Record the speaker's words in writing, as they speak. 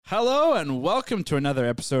Hello and welcome to another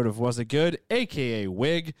episode of Was It Good, aka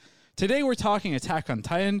Wig. Today we're talking Attack on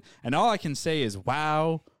Titan, and all I can say is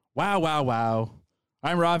wow, wow, wow, wow.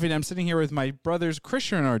 I'm Ravi, and I'm sitting here with my brothers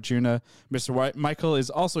Christian and Arjuna. Mr. Michael is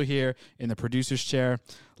also here in the producer's chair.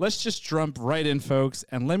 Let's just jump right in, folks,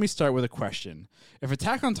 and let me start with a question. If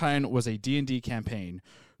Attack on Titan was a D&D campaign,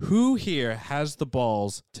 who here has the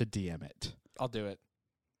balls to DM it? I'll do it.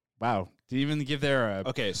 Wow. Didn't even give there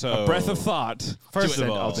a So breath of thought. First of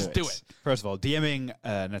all, I'll do it. First of all, DMing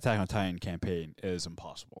an Attack on Titan campaign is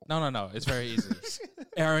impossible. No. It's very easy.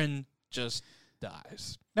 Aaron just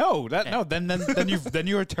dies. Then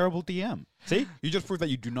you're a terrible DM. See, you just proved that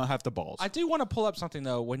you do not have the balls. I do want to pull up something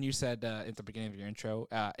though. When you said at the beginning of your intro,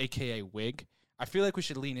 AKA wig, I feel like we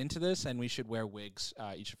should lean into this and we should wear wigs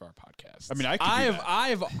each of our podcasts. I mean,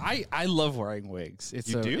 I love wearing wigs. It's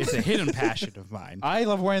You do? It's a hidden passion of mine. I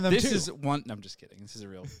love wearing them This too. is one. No, I'm just kidding. This is a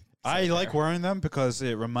real. I like wearing them because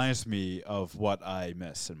it reminds me of what I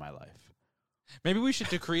miss in my life. Maybe we should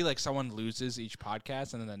decree like someone loses each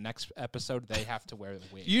podcast, and then the next episode they have to wear the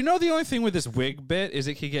wig. You know, the only thing with this wig bit is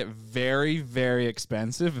it can get very, very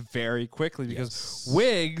expensive very quickly because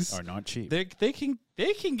wigs Are not cheap. they can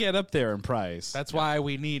get up there in price. That's why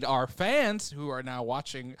we need our fans who are now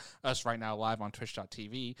watching us right now live on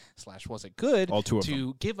twitch.tv/wasitgood All two of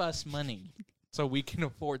to give us money so we can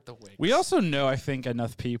afford the wigs. We also know, I think,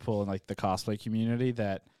 enough people in like the cosplay community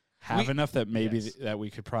that have enough that maybe Yes. that we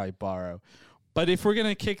could probably borrow. But if we're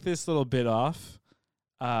gonna kick this little bit off,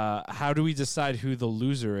 how do we decide who the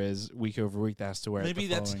loser is week over week that has to wear Maybe it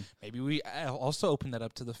the that's following? maybe we also open that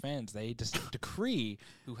up to the fans. They just decree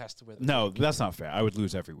who has to wear the No, wig. that's not fair. I would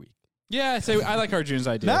lose every week. Yeah, so I like Arjun's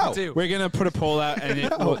idea. No. Me too. We're gonna put a poll out,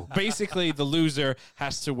 and basically the loser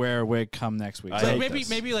has to wear a wig come next week. I So hate maybe this.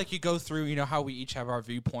 maybe like you go through, you know, how we each have our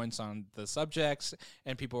viewpoints on the subjects,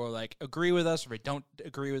 and people are like agree with us or they don't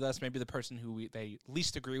agree with us. Maybe the person who they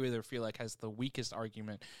least agree with or feel like has the weakest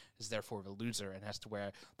argument is therefore the loser and has to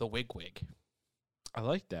wear the wig. I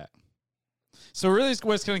like that. So really,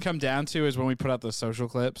 what it's going to come down to is when we put out the social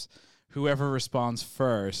clips, whoever responds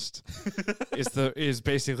first is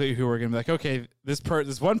basically who we're going to be like. Okay, this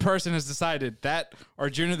one person has decided that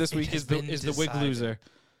Arjuna this week has is the been wig decided. loser.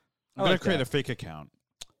 I'm going like to create that. a fake account,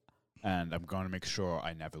 and I'm going to make sure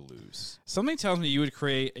I never lose. Something tells me you would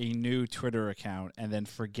create a new Twitter account and then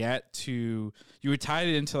you would tie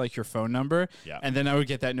it into like your phone number, Yeah. and then I would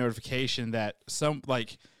get that notification that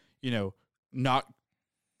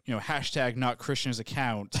hashtag not Christian's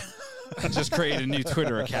account. Just create a new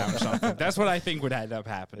Twitter account or something. That's what I think would end up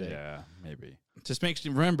happening. Yeah, maybe. Just makes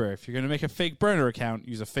you remember, if you're going to make a fake burner account,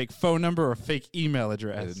 use a fake phone number or a fake email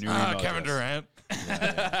address. The new email Kevin address.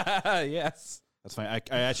 Durant. Yes. That's fine. I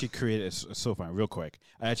actually created, it's so fine, real quick.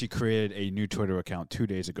 I actually created a new Twitter account 2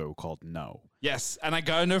 days ago called No. Yes, and I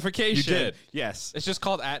got a notification. You did? Yes. It's just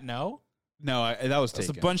called @no. No, that was It's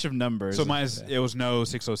taken. a bunch of numbers. So it was No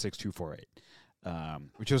 606248,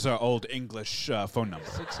 which was our old English phone number.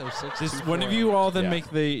 606. Does one of you all then Yeah. make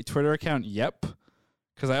the Twitter account Yep?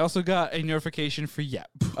 Because I also got a notification for Yep.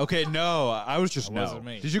 Okay, no, I was just That No. wasn't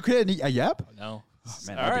me. Did you create a Yep? No. Oh,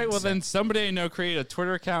 man, All that'd right, be well insane. then somebody I know created a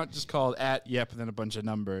Twitter account just called @Yep and then a bunch of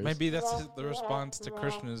numbers. Maybe that's the response to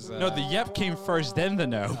Krishna's. No, the Yep came first, then the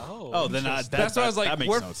No. Oh, then That's why I was like, that makes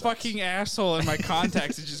what no sense. fucking asshole in my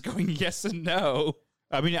contacts is just going yes and no.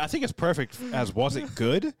 I mean, I think it's perfect as Was It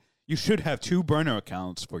Good? You should have two burner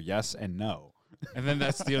accounts for yes and no. And then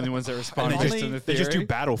that's the only ones that respond And just only- to the They just do theory.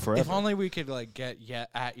 battle forever. If only we could like get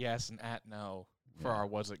 @yes and @no for our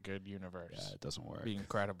Was It Good universe. Yeah, it doesn't work. Be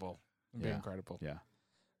incredible. Be Yeah. incredible. Yeah.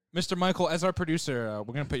 Mr. Michael, as our producer,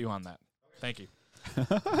 we're gonna put you on that. Thank you.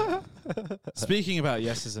 Speaking about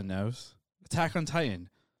yeses and nos, Attack on Titan,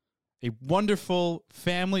 a wonderful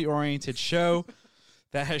family-oriented show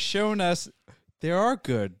that has shown us there are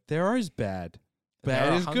good, there is bad. There Bad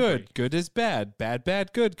are is hungry. good, good is bad, bad,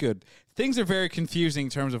 good. Things are very confusing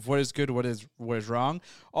in terms of what is good, what is wrong.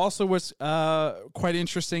 Also, what's quite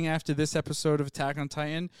interesting after this episode of Attack on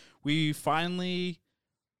Titan, we finally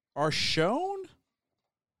are shown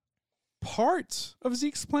part of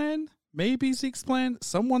Zeke's plan. Maybe Zeke's plan,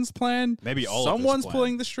 someone's plan. Maybe all of his someone's plan.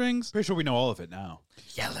 pulling the strings. Pretty sure we know all of it now.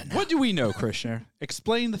 What do we know, Krishna?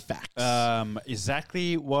 Explain the facts.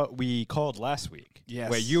 Exactly what we called last week. Yes.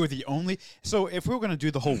 Where you were the only. So if we were going to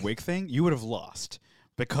do the whole wig thing, you would have lost.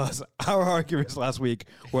 Because our arguments last week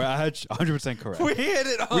were 100% correct. We hit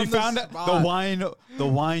it on We found that the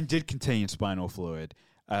wine did contain spinal fluid.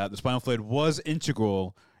 The spinal fluid was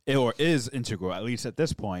integral, or is integral, at least at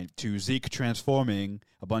this point, to Zeke transforming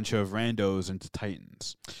a bunch of randos into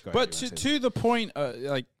Titans. Go ahead, But you wanna say to the point,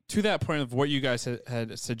 to that point of what you guys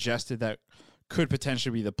had suggested that could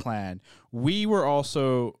potentially be the plan. We were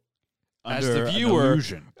also, as Under the an viewer,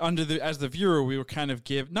 illusion. as the viewer, we were kind of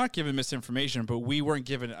not given misinformation, but we weren't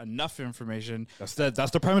given enough information. That's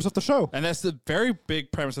the premise of the show. And that's the very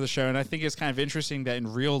big premise of the show. And I think it's kind of interesting that in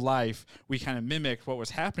real life, we kind of mimicked what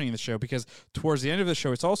was happening in the show, because towards the end of the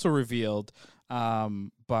show, it's also revealed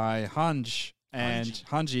by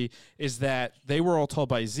Hanji, is that they were all told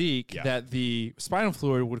by Zeke that the spinal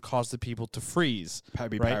fluid would cause the people to freeze.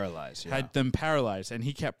 Be right? paralyzed. Yeah. Had them paralyzed. And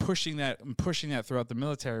he kept pushing that and pushing that throughout the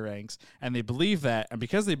military ranks. And they believed that. And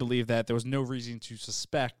because they believed that, there was no reason to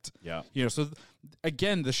suspect. Yeah. You know, so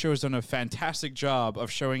again, the show has done a fantastic job of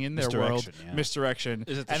showing in their world misdirection.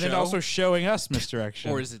 Is it the and then show? also showing us misdirection.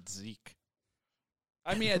 Or is it Zeke?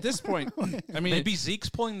 I mean, at this point, Maybe Zeke's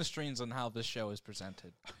pulling the strings on how this show is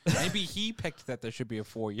presented. Maybe he picked that there should be a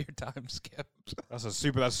 4-year time skip. That's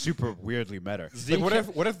super weirdly meta. Zeke, Like,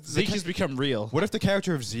 what if Zeke has become real? What if the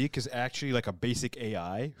character of Zeke is actually like a basic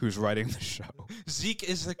AI who's writing the show? Zeke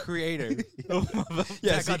is the creator.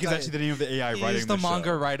 Yeah, Zeke is actually the name of the AI writing He's the show.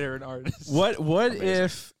 manga writer and artist. What Amazing.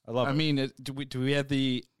 if? I love it. mean, do we have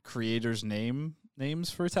the creators' names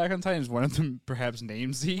for Attack on Titan? Is one of them perhaps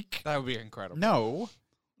named Zeke, That would be incredible. No.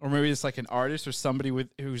 or maybe it's like an artist or somebody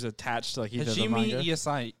who's attached to like either the manga?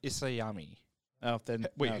 Hajime Isayami. Oh, then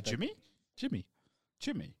Wait, no, then- Jimmy?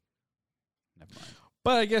 Jimmy. Never mind.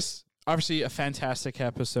 But I guess obviously a fantastic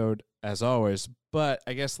episode as always. But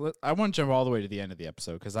I guess I want to jump all the way to the end of the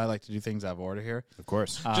episode because I like to do things out of order here. Of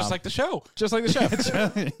course. Just like the show. Just like the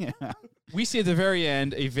show. Yeah. We see at the very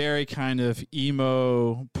end a very kind of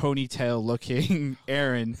emo ponytail looking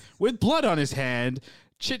Aaron with blood on his hand,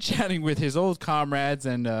 chit-chatting with his old comrades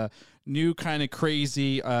and new kind of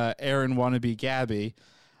crazy Aaron wannabe Gabby.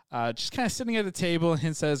 Just kind of sitting at the table, and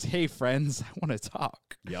he says, "Hey friends, I want to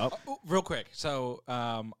talk." Yep. Real quick. So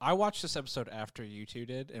I watched this episode after you two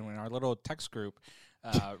did, and in our little text group,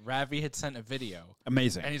 Ravi had sent a video.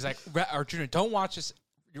 Amazing. And he's like, Arjuna, don't watch this.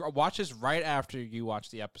 Watch this right after you watch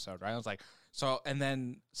the episode, right? I was like, and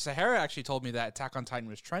then Sahara actually told me that Attack on Titan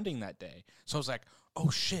was trending that day. So I was like, oh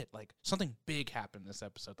shit, like something big happened this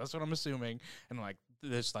episode. That's what I'm assuming. And like,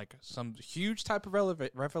 there's like some huge type of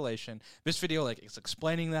revelation. This video like is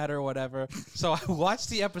explaining that or whatever. So I watched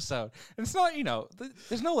the episode, and it's not,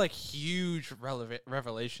 there's no like huge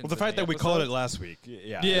revelation. Well, the fact that we called it last week,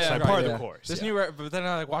 Yeah, it's like right, part of yeah. the course. This yeah. but then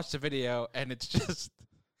I like watched the video, and it's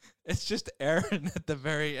just Aaron at the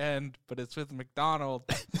very end, but it's with McDonald,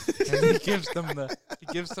 and he gives them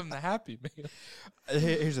the Happy Meal.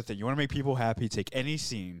 Here's the thing: you want to make people happy, take any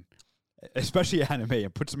scene, especially anime,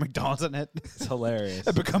 and put some McDonald's in it. It's hilarious.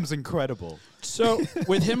 It becomes incredible. So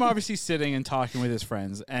with him obviously sitting and talking with his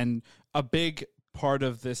friends, and a big part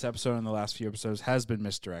of this episode and the last few episodes has been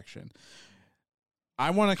misdirection.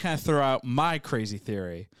 I want to kind of throw out my crazy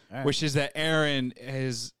theory, which is that Aaron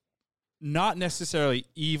is not necessarily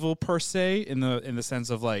evil per se in the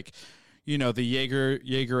sense of like, the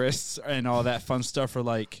Jaegerists and all that fun stuff are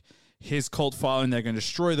like his cult following. They're going to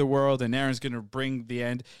destroy the world, and Aaron's going to bring the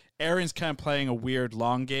end. Aaron's kind of playing a weird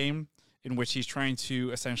long game in which he's trying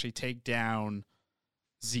to essentially take down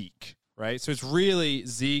Zeke, right? So it's really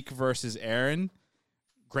Zeke versus Aaron.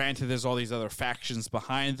 Granted, there's all these other factions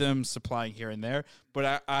behind them supplying here and there,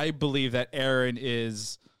 but I believe that Aaron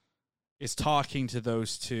is talking to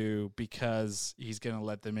those two because he's going to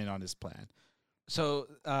let them in on his plan. So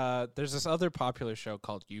there's this other popular show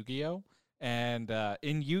called Yu-Gi-Oh! And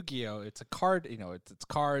in Yu-Gi-Oh, it's a card, it's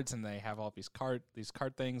cards, and they have all these card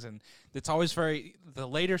things, and it's always the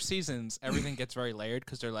later seasons, everything gets very layered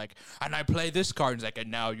because they're like, and I play this card, and it's like, and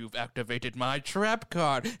now you've activated my trap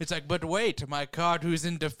card. It's like, but wait, my card who's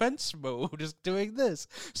in defense mode is doing this.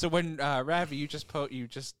 So when Ravi, you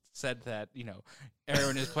just said that,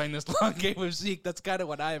 Aaron is playing this long game with Zeke. That's kind of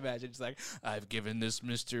what I imagine. It's like, I've given this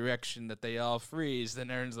misdirection that they all freeze. Then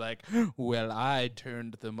Aaron's like, well, I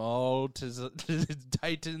turned them all to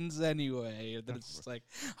Titans anyway. And then it's just like,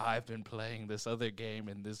 I've been playing this other game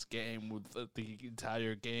in this game with the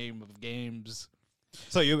entire game of games.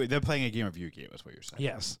 So they're playing a game of Yu-Gi-Oh! Is what you're saying?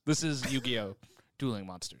 Yes. This is Yu-Gi-Oh! Dueling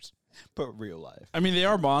Monsters. But real life. I mean, they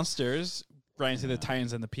are monsters, granted the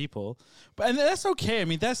Titans and the people, and that's okay. I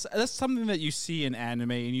mean, that's something that you see in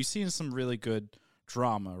anime, and you see in some really good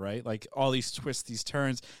drama, right? Like all these twists, these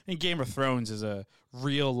turns. And Game of Thrones is a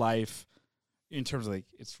real life, in terms of like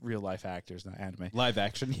it's real life actors, not anime. Live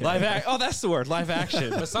action. Yeah. Live act. Oh, that's the word. Live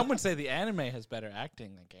action. But some would say the anime has better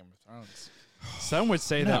acting than Game of Thrones. Some would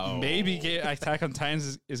say No. that maybe Attack on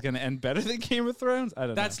Titans is going to end better than Game of Thrones. I don't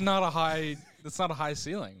know. That's not a high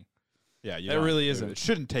ceiling. Yeah, That really isn't. It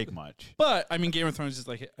shouldn't take much. But I mean, Game of Thrones is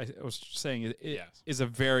like I was saying, it Yes. is a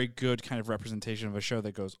very good kind of representation of a show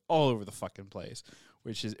that goes all over the fucking place,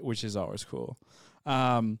 which is always cool.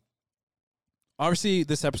 Obviously,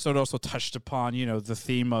 this episode also touched upon the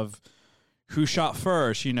theme of who shot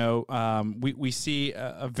first. We see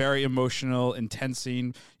a very emotional, intense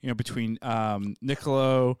scene between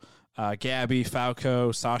Niccolo, Gabby,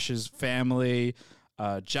 Falco, Sasha's family,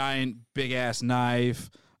 giant big ass knife,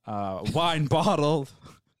 wine bottle.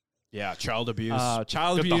 Yeah, child abuse. Child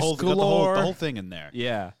Got abuse got galore. the whole thing in there.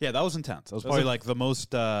 Yeah. Yeah, that was intense. That was probably like the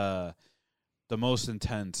most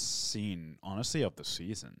intense scene, honestly, of the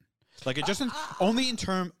season. Like it just only in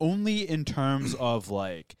terms of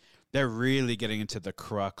like they're really getting into the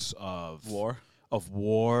crux of war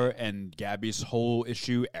and Gabby's whole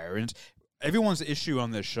issue. Everyone's issue on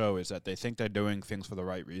this show is that they think they're doing things for the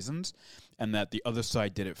right reasons, and that the other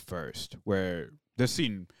side did it first. Where this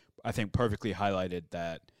scene, I think, perfectly highlighted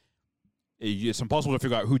that. It's impossible to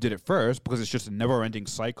figure out who did it first because it's just a never-ending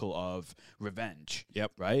cycle of revenge.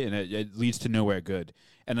 Yep. Right, and it leads to nowhere good.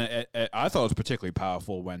 And I thought it was particularly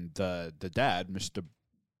powerful when the dad, Mr.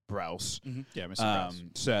 Browse, Yeah, Mr. Browse.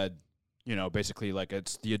 said, basically like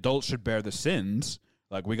it's the adults should bear the sins.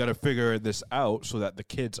 Like we got to figure this out so that the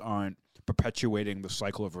kids aren't perpetuating the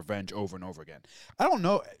cycle of revenge over and over again. I don't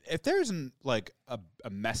know if there isn't like a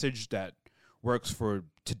message that works for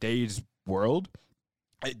today's world.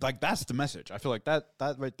 That's the message. I feel like that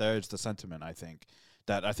right there is the sentiment. I think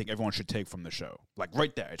everyone should take from the show. Like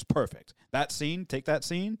right there, it's perfect. Take that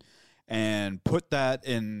scene, and put that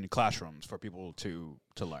in classrooms for people to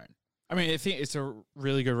learn. I mean, I think it's a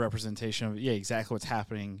really good representation of exactly what's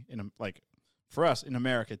happening for us in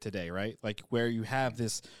America today, right? Like where you have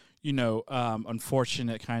this,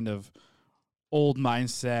 unfortunate kind of old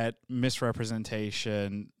mindset,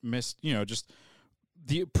 misrepresentation, just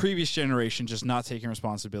the previous generation just not taking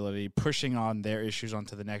responsibility, pushing on their issues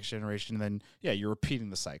onto the next generation, and then you're repeating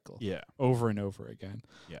the cycle, over and over again.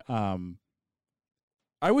 Yeah.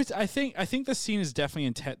 I think the scene is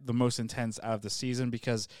definitely the most intense out of the season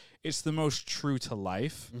because it's the most true to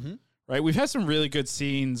life, right? We've had some really good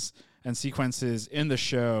scenes and sequences in the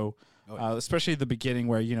show, especially at the beginning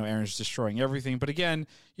where Aaron's destroying everything. But again,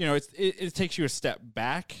 it takes you a step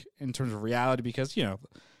back in terms of reality because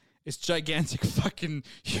it's gigantic fucking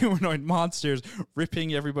humanoid monsters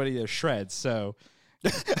ripping everybody to shreds. So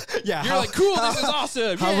yeah, you're like, cool, this is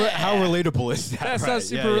awesome. How relatable is that? That's right? not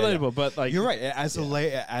super relatable, but like you're right. As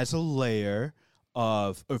a layer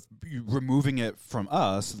of removing it from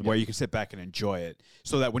us, where you can sit back and enjoy it,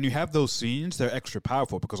 so that when you have those scenes, they're extra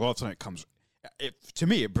powerful because all of a sudden it comes. To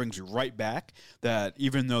me, it brings you right back. That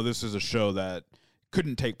even though this is a show that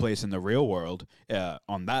couldn't take place in the real world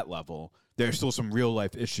on that level, there's still some real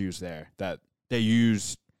life issues there that they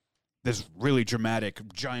use this really dramatic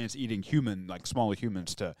giants eating smaller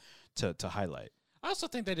humans to highlight. I also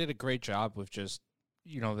think they did a great job with just,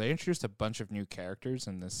 they introduced a bunch of new characters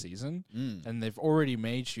in this season, and they've already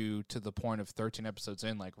made you to the point of 13 episodes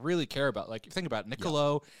in, like, really care about, like, think about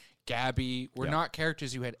Niccolo, Gabby, were not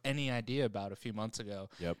characters you had any idea about a few months ago.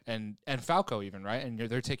 Yep. And Falco even, right? And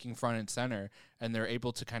they're taking front and center, and they're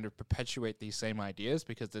able to kind of perpetuate these same ideas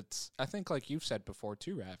because it's, I think like you've said before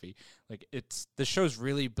too, Rafi, like the show's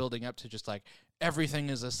really building up to just like everything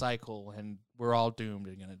is a cycle and we're all doomed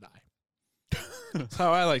and gonna die. That's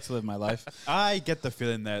how I like to live my life. I get the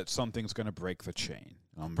feeling that something's going to break the chain.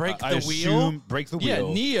 Break the wheel? Break the Yeah,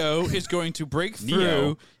 wheel. Neo is going to break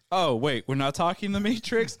through. Oh, wait, we're not talking The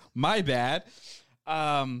Matrix? My bad.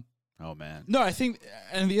 Oh, man. No, I think,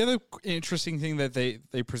 and the other interesting thing that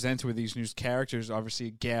they presented with these new characters,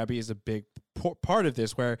 obviously Gabby is a big part of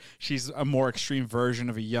this, where she's a more extreme version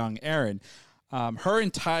of a young Aaron. But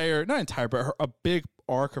a big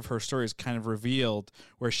arc of her story is kind of revealed,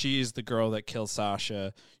 where she is the girl that killed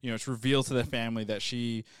Sasha. It's revealed to the family that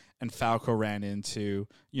she and Falco ran into,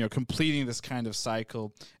 completing this kind of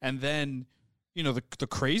cycle. And then, the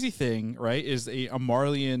crazy thing, right, is a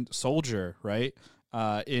Marleyan soldier, right,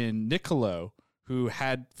 in Niccolo, who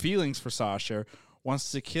had feelings for Sasha,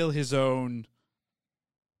 wants to kill his own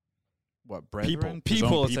brethren?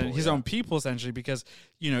 His own people, essentially, because,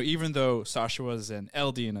 even though Sasha was an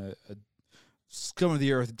Eldian and a scum of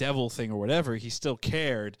the earth devil thing or whatever, he still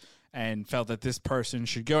cared and felt that this person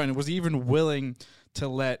should go, and was even willing to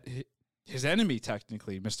let his enemy,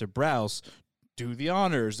 technically, Mr. Browse, do the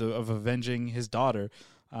honors of avenging his daughter.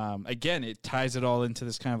 Again, it ties it all into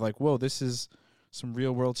this kind of like, whoa, this is some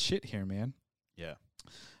real world shit here, man. Yeah.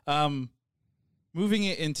 Moving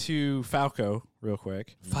it into Falco real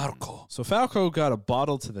quick. Falco. So Falco got a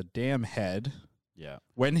bottle to the damn head. Yeah.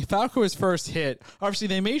 When Falco is first hit, obviously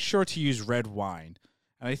they made sure to use red wine.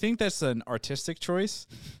 And I think that's an artistic choice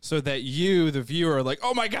so that you, the viewer, are like,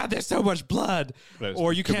 oh my God, there's so much blood. But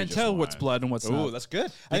Or you could be can't just tell what's wine. blood and what's Oh, not. that's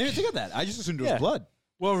good. I didn't think of that. I just assumed it was Yeah. blood.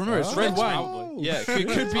 Well, remember, it's red wine. Probably. Yeah, it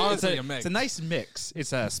could be. Honestly, a It's mix. a nice mix.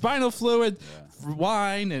 It's a spinal fluid,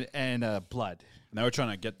 wine, and blood. Now we're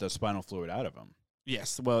trying to get the spinal fluid out of him.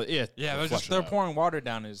 Yes, well, yeah. Yeah, flush it they're out. pouring water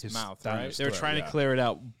down his His- mouth, down right? his- They were throat, trying yeah. to clear it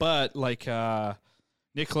out, but like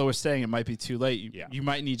Nicola was saying, it might be too late. You, Yeah. you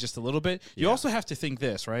might need just a little bit. You Yeah. also have to think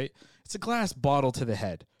this, right? It's a glass bottle to the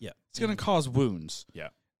head. Yeah. It's going to cause wounds. Yeah.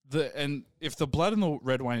 And if the blood and the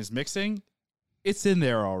red wine is mixing, it's in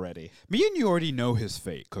there already. Me and you already know his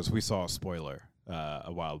fate because we saw a spoiler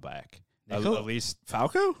a while back. Nicole? At least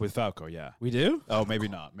Falco? with Falco, yeah. We do? Oh, maybe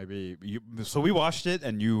not. Maybe you. So we watched it,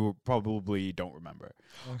 and you probably don't remember.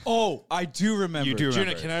 Oh, I do remember. You do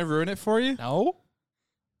remember. Juna, can I ruin it for you? No?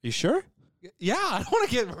 You sure? Yeah, I don't want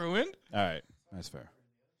to get ruined. All right, that's fair.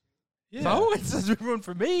 Yeah. No, it says ruined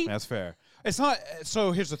for me. That's fair. It's not.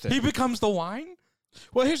 So here's the thing. He becomes the wine?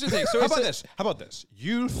 Well, here's the thing. So How it's about a- this? How about this?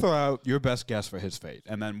 You throw out your best guess for his fate,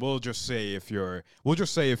 and then we'll just say if you're. We'll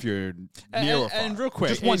just say if you're near or far. And real quick,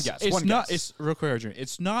 just one it's- guess. It's one not. guess. It's real quick, Arjun.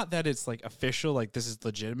 It's not that it's like official. Like this is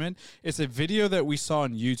legitimate. It's a video that we saw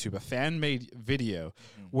on YouTube, a fan made video,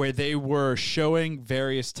 where they were showing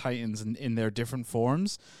various Titans in their different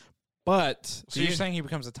forms. But So you're saying he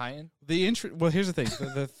becomes a Titan? well, here's the thing.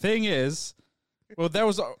 The thing is, well, that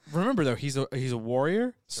was remember though he's a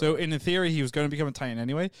warrior. So in theory, he was going to become a Titan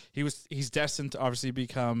anyway. He's destined to obviously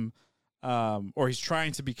become, or he's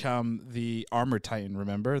trying to become the armored Titan.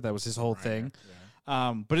 Remember that was his whole thing.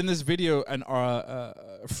 But in this video,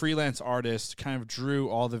 a freelance artist kind of drew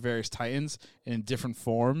all the various Titans in different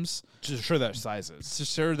forms to show their sizes. to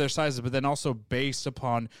show their sizes, but then also based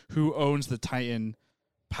upon who owns the Titan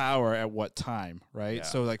power at what time, right? Yeah.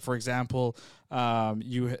 So, like for example,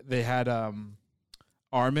 they had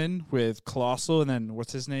Armin with Colossal, and then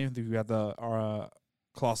what's his name? Who had the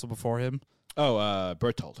Colossal before him? Oh,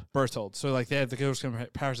 Bertold. Bertold. So like they had those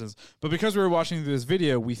comparisons, but because we were watching through this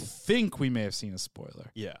video, we think we may have seen a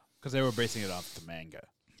spoiler. Yeah, because they were basing it off the manga.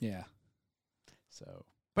 Yeah. So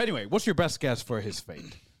But anyway, what's your best guess for his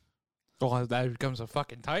fate? Well, that becomes a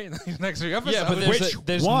fucking Titan next week episode. yeah, but Which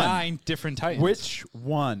there's one? 9 different Titans. Which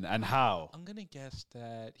one and how? I'm going to guess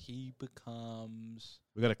that he becomes...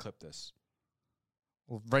 We gotta clip this.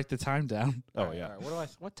 We'll write the time down. Oh, All yeah. All right,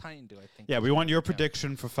 what Titan do I think? Yeah, he's we want gonna your become?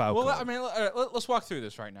 prediction for Falco. Well, I mean, let's walk through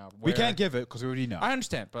this right now. we where- can't give it because we already know. I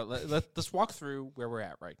understand, but let's walk through where we're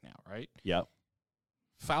at right now, right? Yep.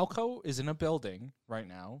 Falco is in a building right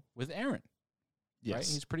now with Eren.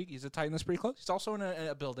 Yes. Right? He's a Titan that's pretty close. He's also in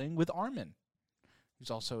a building with Armin,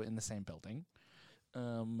 who's also in the same building.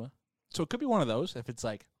 So it could be one of those if it's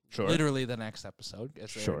like Sure. literally the next episode.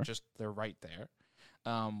 As Sure. they're right there.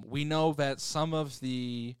 We know that some of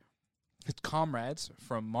his comrades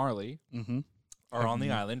from Marley Mm-hmm. are on the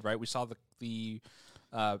Mhm. island, right? We saw the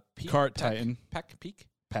Peak, Cart Titan. Peak.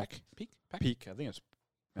 Peck. Peak. I think it's.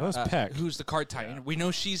 That was Peck. Who's the cart Titan? Yeah. We know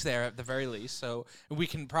she's there at the very least, so we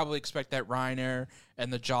can probably expect that Reiner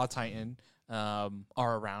and the Jaw Titan are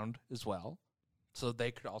around as well. So they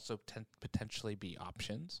could also potentially be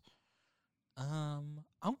options. I'm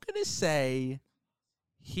gonna say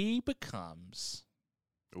he becomes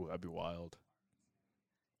Ooh, that'd be wild.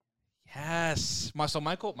 yes. So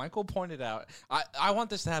Michael pointed out. I want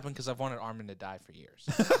this to happen because I've wanted Armin to die for years.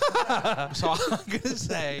 So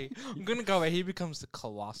I'm gonna go where he becomes the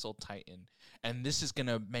Colossal Titan, and this is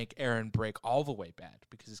gonna make Eren break all the way bad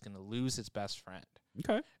because he's gonna lose his best friend,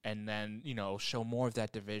 Okay. and then show more of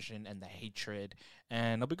that division and the hatred,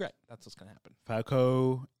 and it'll be great. That's what's gonna happen.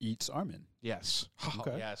 Falco eats Armin. Yes,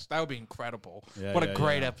 Okay. yes, that would be incredible. Yeah, What yeah, a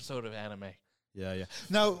great yeah. episode of anime. Yeah, yeah.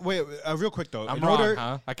 Now, wait, real quick though. I'm in wrong, order,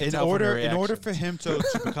 huh? I can in tell from your order reaction. for him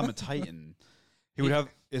to become a Titan, he would have.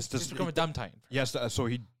 Is Just this become a dumb Titan. Yes, so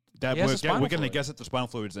he. He That has we're, a spinal we're gonna fluid. guess that the spinal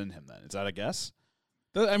fluid's in him. Then is that a guess?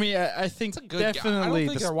 I mean, I think It's a good. I definitely. don't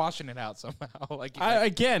think the they're washing it out somehow.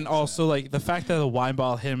 again, also like the fact that the wine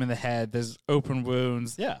bottle hit him in the head. There's open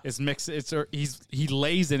wounds. Yeah. It's mixed. He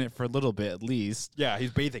lays in it for a little bit at least. Yeah,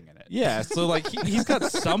 he's bathing in it. Yeah. So like he's got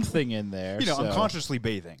something in there. You know, so. unconsciously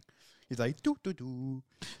bathing. He's like doo doo doo.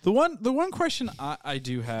 The one question I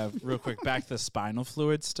do have real quick back to the spinal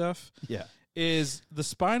fluid stuff Yeah. is the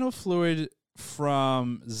spinal fluid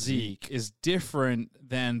from Zeke is different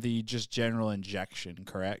than the just general injection,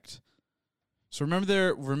 correct? So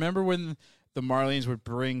remember when the Marleyans would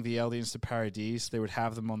bring the Eldians to Paradise. They would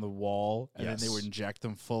have them on the wall, and then they Yes. would inject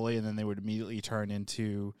them fully, and then they would immediately turn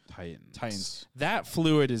into Titans. Titans. That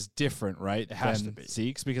fluid is different, right? It has to be.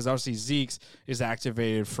 Zeke's, because obviously Zeke's is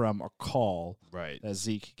activated from a call Right. that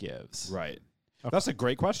Zeke gives. Right. Okay. That's a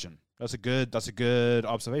great question. That's a good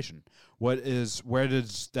observation. Where does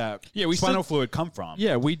that We spinal still- fluid come from?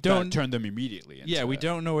 Yeah, we That don't. turn them immediately. Yeah, we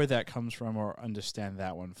don't know where that comes from or understand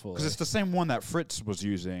that one fully. Because it's the same one that Fritz was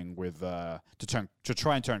using with to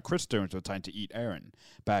try and turn Krista into a Titan to eat Eren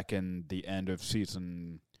back in the end of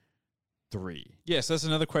season 3. Yes, that's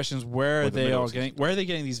another question: is where Or are the they middle all of getting? season. Where are they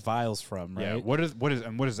getting these vials from? Right? Yeah. What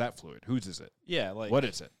is that fluid? Whose is it? Yeah, like What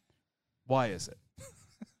is it? Why is it?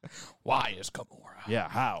 Why is Gamora? Yeah.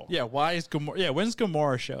 How? Yeah, why is Gamora? Yeah, when's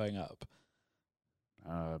Gamora showing up?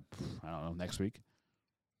 I don't know. Next week.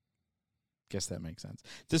 Guess that makes sense.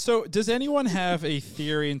 Does anyone have a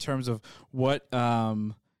theory in terms of what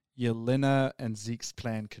Yelena and Zeke's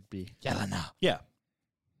plan could be? Yelena. Yeah.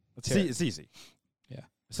 Let's hear it. It's easy. Yeah.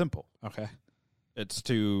 Simple. Okay. It's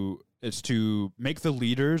to make the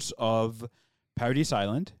leaders of Paradise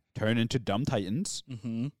Island turn into dumb Titans.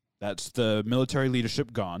 Mm-hmm. That's the military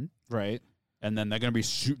leadership gone, Right. and then they're going to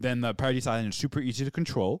be then the Paradise Island is super easy to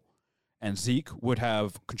control, and Zeke would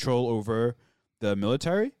have control over the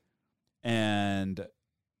military, and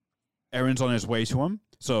Eren's on his way to him.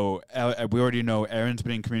 So we already know Eren's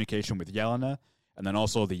been in communication with Yelena, and then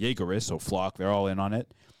also the Jaegerists, so Flock, they're all in on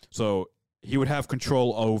it. So he would have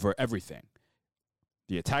control over everything.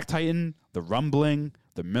 The Attack Titan, the Rumbling,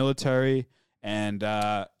 the military, and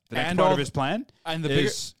the next And part all of his plan And the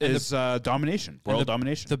is bigger, domination, world the-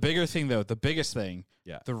 domination. the bigger thing, though, the biggest thing,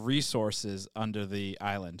 Yeah. the resources under the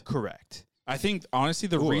island. Correct. I think honestly,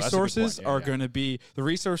 the Ooh, that's a good resources point. Yeah, are yeah. going to be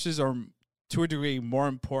to a degree more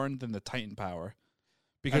important than the Titan power,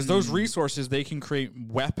 because those resources they can create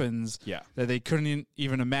weapons Yeah. that they couldn't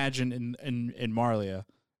even imagine in Marlia.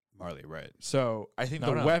 Marley, right. So I think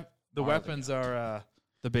No, no. the Marlia, weapons are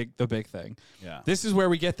the big thing. Yeah. This is where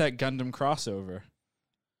we get that Gundam crossover.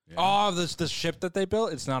 Oh, the ship that they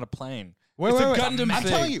built, it's not a plane. It's a Gundam I'm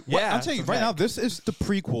thing. telling you, Yeah, I'm telling you it's right a now, mech. this is the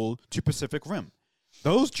prequel to Pacific Rim.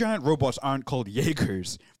 Those giant robots aren't called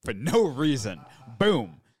Jaegers for no reason.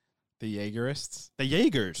 Boom. The Jaegerists. The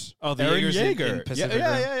Jaegers. Oh, the Eren Jaegers in Jaeger. Pacific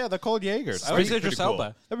yeah, Rim. yeah. They're called Jaegers. Speaking of Idris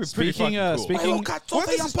Elba. That'd be pretty Speaking, fucking cool. speaking- What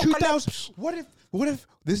if this is 2,000? What if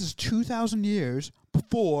this is 2,000 years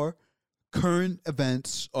before current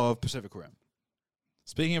events of Pacific Rim?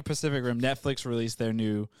 Speaking of Pacific Rim, Netflix released their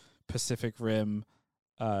new Pacific Rim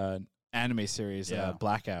anime series, Yeah.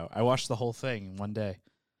 Blackout. I watched the whole thing in one day.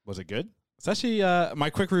 Was it good? It's actually my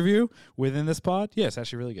quick review within this pod. Yeah, it's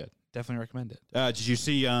actually really good. Definitely recommend it. Did you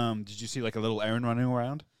see like a little Eren running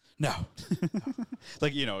around? No,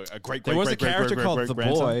 Like, you know, a great there was a character called the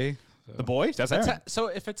Boy. The boy? That's Eren. So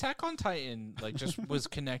if Attack on Titan like just was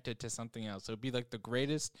connected to something else, it would be like the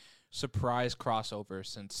greatest surprise crossover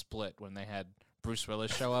since Split when they had Bruce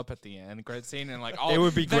Willis show up at the end credit scene and like It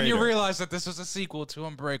would be then you greater. realize that this was a sequel to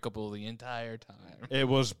Unbreakable the entire time.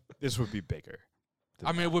 This would be bigger.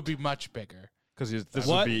 I mean, it would be much bigger. Because this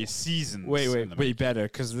What? would be seasons. Wait, in wait, the way making. better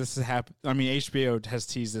because this is I mean, HBO has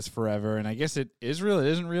teased this forever, and I guess it is real. It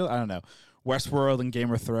isn't real. I don't know. Westworld and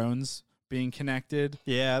Game of Thrones being connected.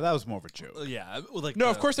 Yeah, that was more of a joke. Yeah, like No,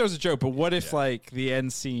 of course that was a joke. But what if Yeah. like the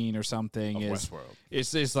end scene or something Of is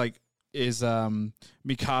Westworld. is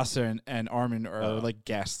Mikasa and Armin are Oh. like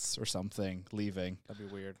guests or something leaving? that'd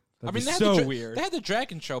be weird. That'd I mean, be they had so the weird. They had the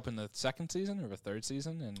dragon show up in the second season or the third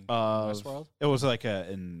season in Of- Westworld. It was like they're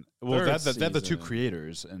the two season.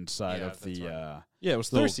 creators inside Yeah, of that's the right. Yeah, it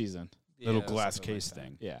was Little- third season. little Yeah, glass something case like that.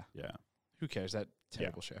 thing. Yeah, Yeah. who cares? That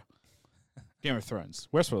terrible show. Game of Thrones.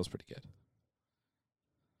 Westworld's pretty good.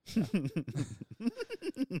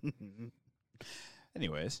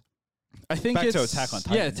 Anyways, I think Back it's to Attack on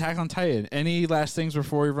Yeah, Titan. Attack on Titan. Any last things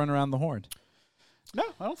before we run around the horn? no,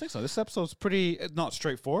 I don't think so. This episode's pretty not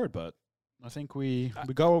straightforward, but I think we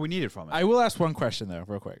got what we needed from it. I will ask one question though,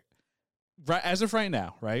 real quick. Right, as of right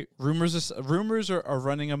now, right? Rumors are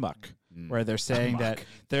running amok, where they're saying that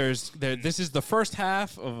this is the first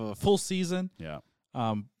half of a full season. Yeah.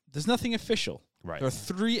 There's nothing official. Right. There are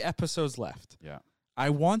 3 episodes left. Yeah. I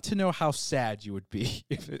want to know how sad you would be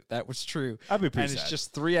if that was true. I'd be pretty And sad. it's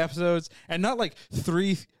just 3 episodes, and not like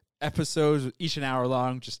 3 episodes each an hour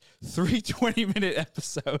long, just 3 20-minute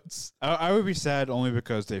episodes. I would be sad only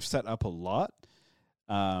because they've set up a lot.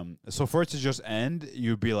 So for it to just end,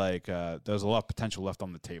 you'd be like, there's a lot of potential left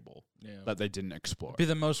on the table Yeah, that they didn't explore. be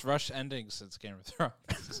the most rushed ending since Game of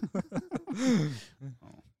Thrones.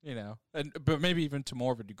 You know, but maybe even to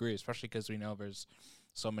more of a degree, especially because we know there's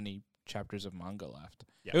so many chapters of manga left.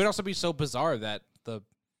 Yeah. It would also be so bizarre that the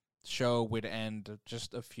show would end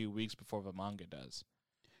just a few weeks before the manga does.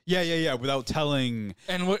 Yeah. Without telling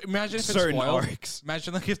And imagine if certain it's spoiled. arcs.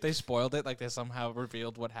 Imagine like if they spoiled it, like they somehow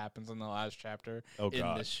revealed what happens in the last chapter in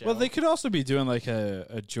God. this show. Well, they could also be doing like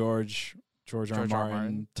a George R. George R. Martin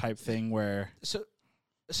Martin. type thing where So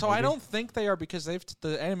Maybe. I don't think they are, because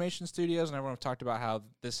the animation studios and everyone have talked about how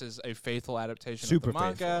this is a faithful adaptation super of the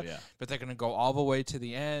manga, faithful, yeah. but they're going to go all the way to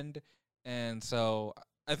the end. And so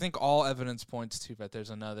I think all evidence points to that there's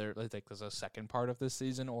there's a second part of this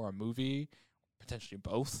season or a movie, potentially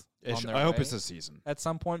both. On their I hope way it's this season. at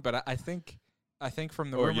some point. But I think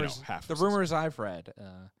from the Or, rumors, half the a season. rumors I've read,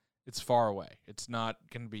 it's far away. It's not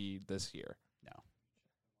going to be this year. No.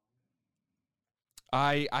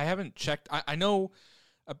 I haven't checked. I know.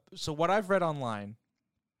 So what I've read online,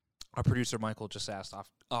 our producer Michael just asked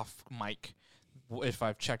off mic if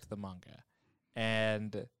I've checked the manga,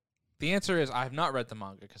 and the answer is I have not read the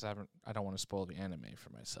manga because I don't want to spoil the anime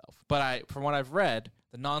for myself. But from what I've read,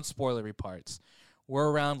 the non-spoilery parts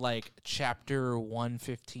were around like chapter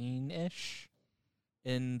 115 ish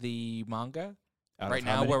in the manga. Out of Right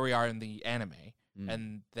how now, many? where we are in the anime, Mm.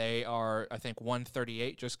 and they are, I think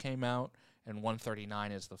 138 just came out, and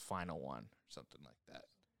 139 is the final one, something like that.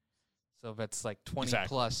 So that's like 20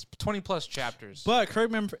 Exactly. plus chapters. But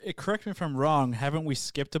correct me if I'm wrong. Haven't we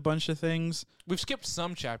skipped a bunch of things? We've skipped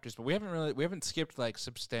some chapters, but we haven't skipped like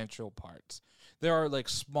substantial parts. There are like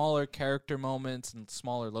smaller character moments and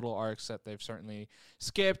smaller little arcs that they've certainly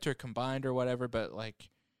skipped or combined or whatever. But like,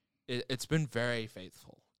 it's been very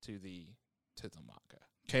faithful to the manga.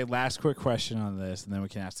 Okay, last quick question on this, and then we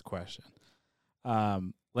can ask the question.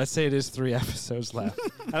 Let's say it is 3 episodes left.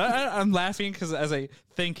 I'm laughing because as I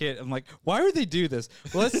think it, I'm like, why would they do this?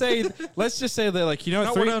 Well, let's just say they're like,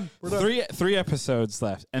 No, we're done. We're done. three episodes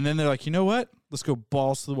left, and then they're like, you know what? Let's go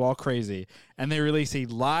balls to the wall crazy, and they release a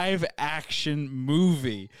live action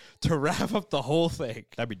movie to wrap up the whole thing.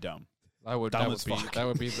 That'd be dumb. That would Dumb be as fuck. that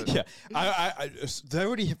would be the Yeah,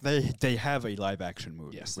 they have a live action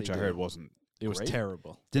movie, Yes, which they I do. heard wasn't. It was great.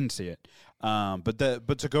 terrible. Didn't see it. But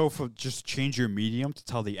to go for just change your medium to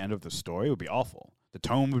tell the end of the story would be awful. The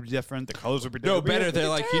tone would be different. The colors would be No, different. better. It'd be They're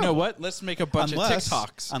like, you know what? Let's make a bunch of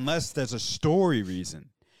TikToks. Unless there's a story reason.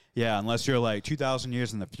 Yeah, unless you're like 2,000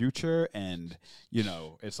 years in the future and,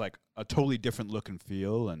 it's like a totally different look and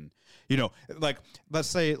feel. And, like, let's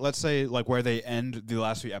say like where they end the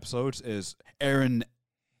last 3 episodes is Aaron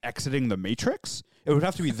exiting the Matrix. It would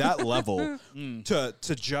have to be that level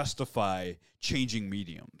to justify changing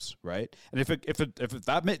mediums, right? And if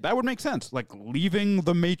that would make sense, like leaving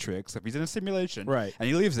the Matrix if he's in a simulation, Right. and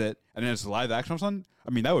he leaves it, and then it's live action or something.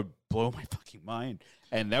 I mean, that would blow my fucking mind,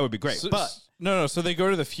 and that would be great. But No. So they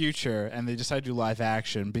go to the future and they decide to do live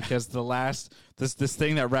action because the last this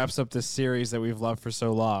thing that wraps up this series that we've loved for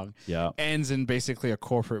so long, Yeah. ends in basically a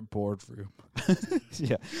corporate boardroom.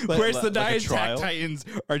 yeah, Whereas the like a Nine Attack trial? Titans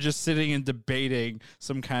are just sitting and debating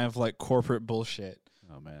some kind of like corporate bullshit.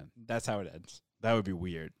 Oh man, That's how it ends. that would be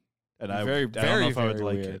weird, and I Very, don't know very, if I would very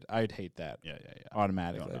like weird. it. I'd hate that Yeah. I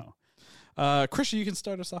automatically. don't know. Christian, you can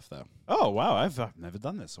start us off though. Oh wow, I've never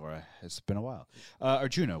done this, or it's been a while.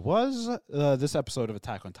 Arjuna, was this episode of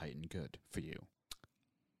Attack on Titan good for you?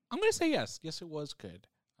 I'm going to say yes. Yes, it was good.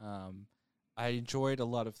 I enjoyed a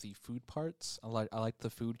lot of the food parts. I like the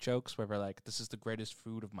food jokes where they're like, this is the greatest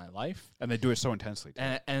food of my life. And they do it so intensely. Too.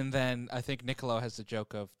 And then I think Niccolo has the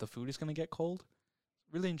joke of the food is going to get cold.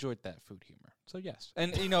 Really enjoyed that food humor. So yes.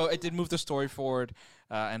 And, it did move the story forward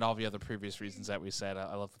and all the other previous reasons that we said.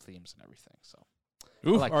 I love the themes and everything. So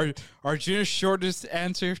Ooh, like Arjuna's shortest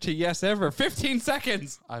answer to yes ever. 15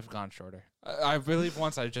 seconds. I've gone shorter. I believe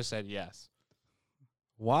once I just said yes.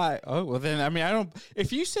 Why? Oh, well then, I mean, I don't,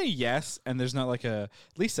 if you say yes and there's not like at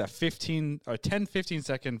least a 15 or 10, 15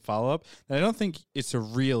 second follow up, then I don't think it's a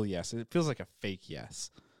real yes. It feels like a fake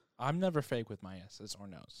yes. I'm never fake with my yeses or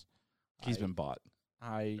nos. He's been bought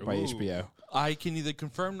I by Ooh. HBO. I can neither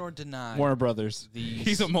confirm nor deny Warner Brothers. these,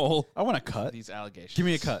 He's a mole. I want a cut. these allegations. Give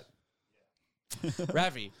me a cut.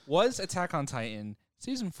 Ravi, was Attack on Titan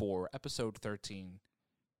Season 4, Episode 13,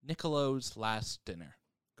 Niccolo's last dinner?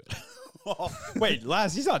 Good. Wait,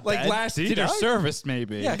 he's not Like dead. last Did he dinner die? service,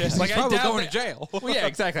 maybe. Yeah, because like he's probably doubt going that- to jail. Well, yeah,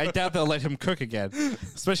 exactly. I doubt they'll let him cook again,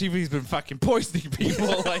 especially if he's been fucking poisoning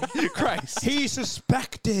people. Like Christ. He's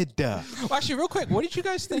suspected. Well, actually, real quick, what did you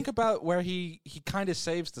guys think about where he kind of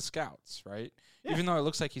saves the scouts, right? Yeah. Even though it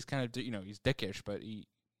looks like he's kind of, he's dickish, but he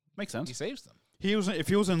Makes sense. saves them. If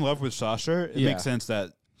he was in love with Sasha, it Yeah. makes sense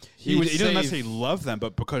that He he would doesn't save- necessarily love them,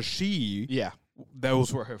 but because she Yeah.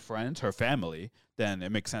 those were her friends, her family, then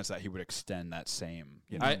it makes sense that he would extend that same.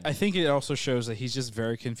 You know, I think it also shows that he's just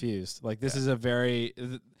very confused. Like this is a very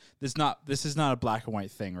this is not a black and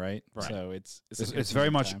white thing, right? Right. So it's it's very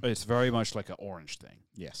much like an orange thing.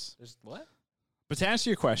 yes. There's what? But to answer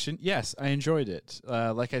your question, yes, I enjoyed it.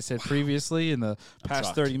 Like I said previously in the past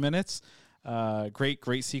shocked. 30 minutes,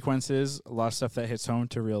 great sequences, a lot of stuff that hits home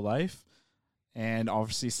to real life, and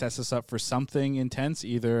obviously sets us up for something intense.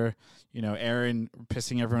 Either Aaron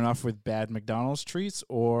pissing everyone off with bad McDonald's treats,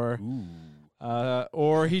 or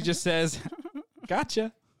he just says,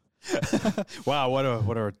 "Gotcha." Wow, what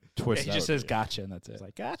a twist! He that just would says be. "Gotcha," and that's it. It's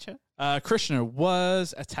like gotcha. Krishna,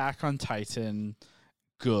 was Attack on Titan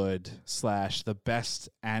good / the best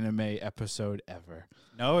anime episode ever?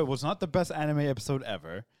 No, it was not the best anime episode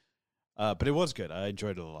ever, but it was good. I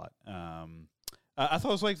enjoyed it a lot. I thought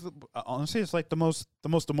it was like honestly, it's like the most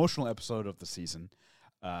emotional episode of the season,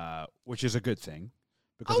 which is a good thing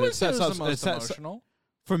because I would it say it sets was up. the most emotional.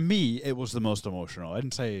 For me, it was the most emotional. I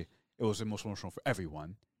didn't say it was the most emotional for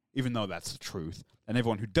everyone, even though that's the truth. And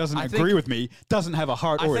everyone who doesn't agree with me doesn't have a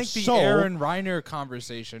heart or a think the soul. Aaron Reiner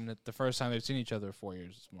conversation at the first time they've seen each other in 4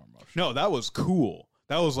 years is more emotional. No, that was cool.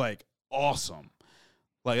 That was like awesome.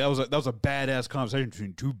 Like that was a badass conversation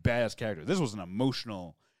between two badass characters. This was an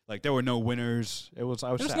emotional. Like there were no winners. I was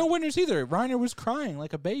There's sad. no winners either. Reiner was crying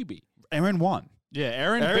like a baby. Aaron won. Yeah,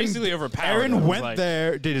 Aaron basically overpowered him. Aaron It was went like-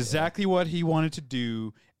 there, did exactly what he wanted to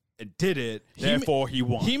do, and did it. Therefore, he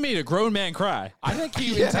won. He made a grown man cry. I think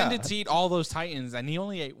he Yeah. intended to eat all those Titans, and he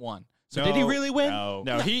only ate one. So did he really win? No,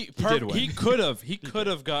 No, he did win. he could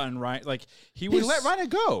have gotten right. Like he He was let Reiner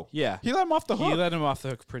go. Yeah, He let him off the hook. he let him off the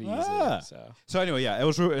hook pretty Ah. easily. So So anyway, yeah, it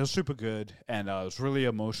was super good, and it was really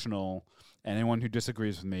emotional. And anyone who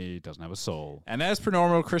disagrees with me doesn't have a soul. and as per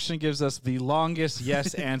normal, Christian gives us the longest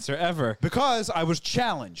yes answer ever. Because I was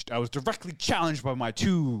challenged. I was directly challenged by my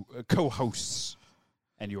two co-hosts,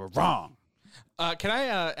 and you were wrong. Can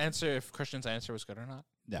I answer if Christian's answer was good or not?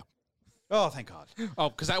 No, Oh, thank God. Oh,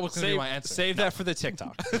 because that was going to be my answer. save that for the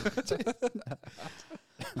TikTok.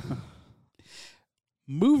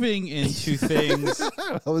 Moving into things.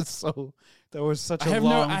 That was so. That was such I a have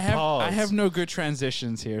long pause. I have no good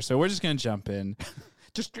transitions here, so we're just gonna jump in.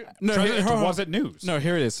 Just No, no. here- hold on. Was it news? No,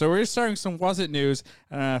 here it is. So we're starting some Was It News.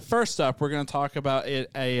 First up, we're gonna talk about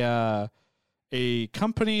a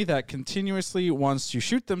company that continuously wants to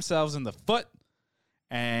shoot themselves in the foot,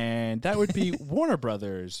 and that would be Warner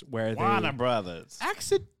Brothers, where Warner they Brothers.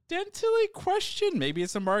 accidentally question. Maybe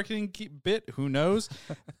it's a marketing bit. Who knows?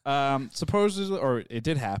 Supposedly, or it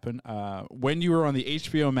did happen. When you were on the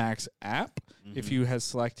HBO Max app, if you had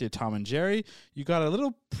selected Tom and Jerry, you got a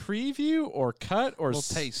little preview or cut or Little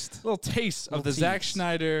taste. of the Little Zack tease.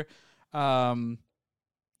 Snyder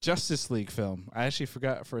Justice League film. I actually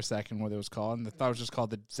forgot for a second what it was called, and I thought it was just called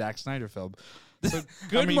the Zack Snyder film. So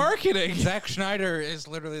good mean, marketing. Zack Schneider is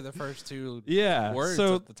literally the first two Yeah. words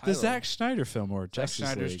So of the the title. Zack Snyder film or Zack Justice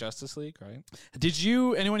Schneider's League. Justice League, right? Did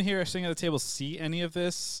anyone here sitting at the table see any of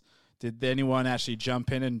this? Did anyone actually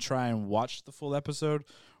jump in and try and watch the full episode?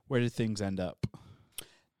 Where did things end up?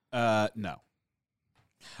 No.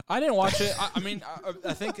 I didn't watch it. I mean,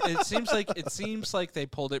 I think it seems like they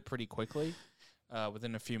pulled it pretty quickly,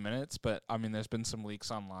 within a few minutes. But I mean, there's been some leaks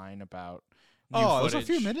online about new Oh, it footage. was a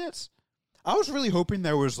few minutes. I was really hoping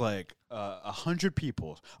there was like 100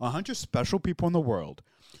 people, 100 special people in the world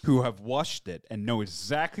who have watched it and know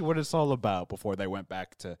exactly what it's all about before they went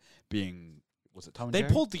back to being. Was it Tom and They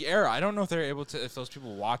Jerry? pulled the error. I don't know if they're able to. If those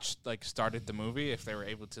people started the movie, if they were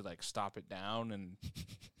able to stop it down and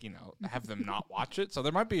have them not watch it. So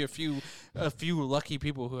there might be a few lucky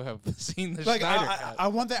people who have seen the Like Snyder Cut. I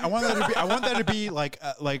want that. I want that to be like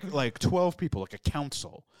 12 people, like a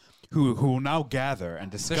council, who will now gather and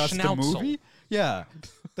discuss the Schnauzel. movie. Yeah,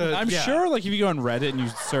 I'm sure, like, if you go on Reddit and you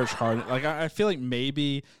search hard, like, I feel like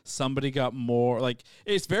maybe somebody got more. Like,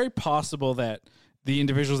 it's very possible that the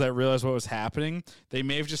individuals that realized what was happening, they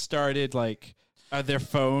may have just started like their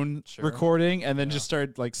phone recording and then just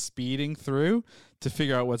started like speeding through to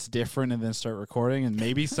figure out what's different and then start recording. And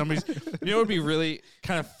maybe somebody's, it would be really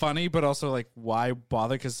kind of funny, but also like, why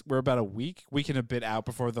bother? Because we're about a week and a bit out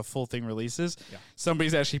before the full thing releases. Yeah.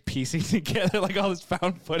 Somebody's actually piecing together like all this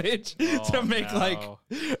found footage to make like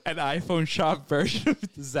an iPhone shop version of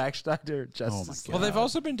the Zack Snyder Justice League. Well, they've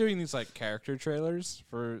also been doing these character trailers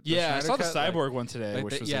for. The I Snyder saw the Cut, Cyborg one today,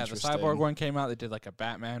 which was the interesting. Cyborg one came out. They did a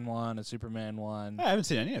Batman one, a Superman one. I haven't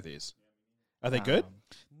seen any of these. Are they good?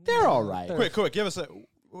 They're all right. Quick, give us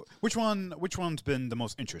Which one's been the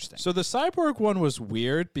most interesting? So the Cyborg one was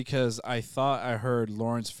weird because I thought I heard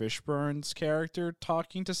Lawrence Fishburne's character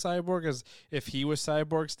talking to Cyborg as if he was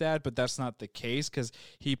Cyborg's dad, but that's not the case because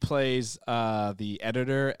he plays the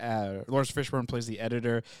editor. Lawrence Fishburne plays the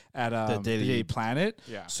editor at the Daily Planet.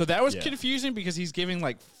 Yeah. So that was confusing because he's giving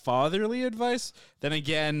like fatherly advice. Then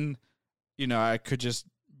again, I could just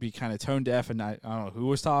be kind of tone deaf and I don't know who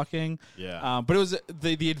was talking. Yeah. But it was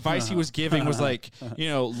the advice he was giving was like,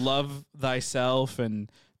 love thyself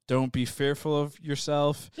and don't be fearful of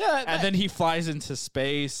yourself. Yeah. And then he flies into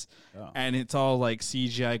space and it's all like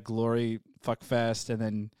CGI glory fuckfest and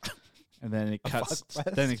then it cuts.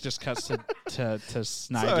 Then it just cuts to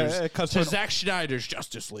Snyder's to Zack Snyder's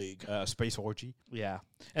Justice League. Space orgy. Yeah,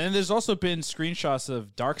 and then there's also been screenshots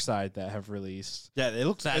of Darkseid that have released. Yeah, it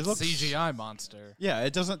looks CGI monster. Yeah,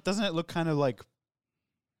 it doesn't it look kind of like?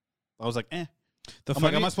 I was like, eh. I'm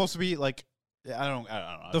am I supposed to be like? I don't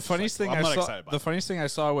know. The funniest thing I'm I not saw. excited about The funniest thing I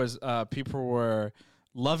saw was people were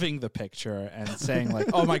loving the picture and saying like,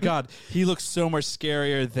 "Oh my god, he looks so much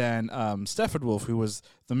scarier than Steppenwolf, who was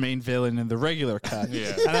the main villain in the regular cut."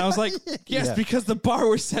 Yeah. And I was like, "Yes, Yeah. because the bar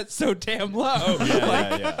was set so damn low.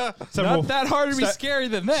 Yeah. Not that hard to be scary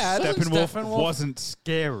than that." Steppenwolf wasn't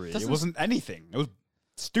scary. It wasn't anything. It was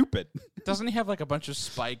stupid. Doesn't he have like a bunch of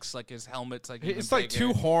spikes? Like his helmet's like even It's like bigger, two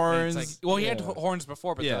and horns. it's like, he had Yeah. horns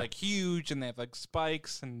before, but Yeah. they're like huge and they have like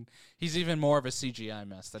spikes, and he's even more of a CGI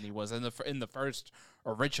mess than he was in the first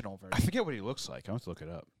original version. I forget what he looks like. I have to look it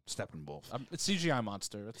up. Steppenwolf. It's CGI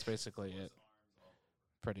monster. That's basically it.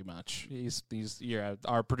 Pretty much. He's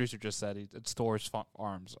our producer just said it's Thor's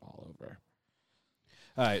arms all over.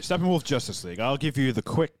 All right, Steppenwolf Justice League. I'll give you the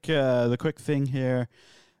quick thing here.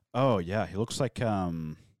 Oh yeah, he looks like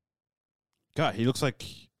God, he looks like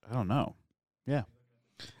I don't know. Yeah.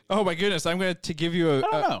 Oh my goodness! I'm going to give you a. I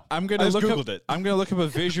don't know. I'm going I to just look Googled up. it. I'm going to look up a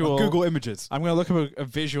visual. Google images. I'm going to look up a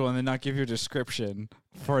visual and then not give you a description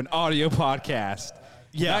for an audio podcast.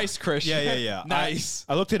 Yeah. Nice, Christian. Yeah. Nice.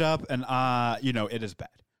 I looked it up and it is bad.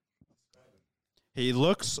 He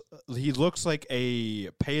looks like a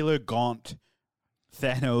paler, gaunt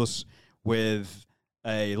Thanos with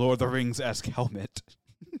a Lord of the Rings-esque helmet.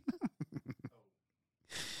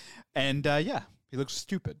 And he looks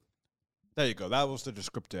stupid. There you go. That was the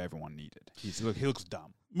descriptor everyone needed. He looks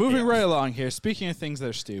dumb. Moving right along here. Speaking of things that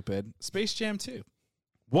are stupid, Space Jam 2.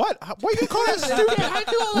 What? Why you call that stupid? I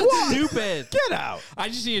do all that stupid. Get out. I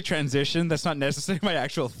just need a transition. That's not necessarily my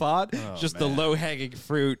actual thought. Just the man. low-hanging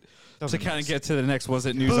fruit Doesn't to kind make of get to the next Was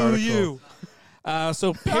It News Boo article. you.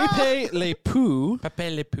 So Pepe Le Pew Pepe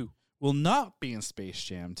Le Pew. will not be in Space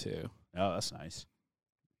Jam 2. Oh, that's nice.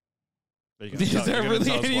 Is there really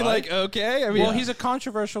any okay? I mean, Well, he's a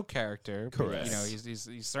controversial character. but, Correct.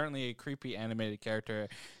 He's certainly a creepy animated character,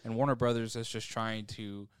 and Warner Brothers is just trying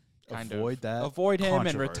to kind Avoid that of avoid him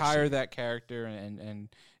and retire controversy. that character and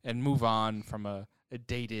move on from a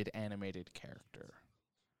dated animated character.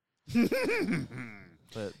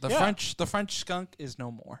 The French skunk is no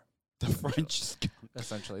more. The French skunk.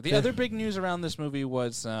 Essentially, the other big news around this movie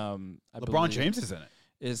was I LeBron believe James is in it.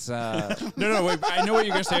 is No, wait, I know what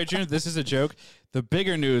you're going to say, June. This is a joke. The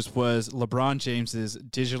bigger news was LeBron James's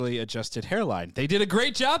digitally adjusted hairline. They did a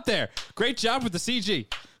great job there. Great job with the CG.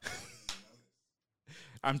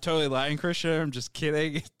 I'm totally lying, Christian. I'm just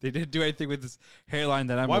kidding. They didn't do anything with this hairline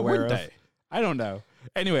that I'm Why aware wouldn't of. they? I don't know.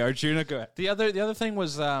 Anyway, Arjuna, go ahead. the other thing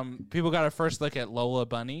was people got a first look at Lola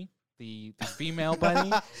Bunny, the female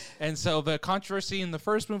bunny, and so the controversy in the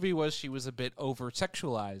first movie was she was a bit over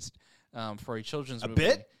sexualized for a children's movie.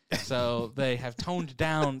 bit? So they have toned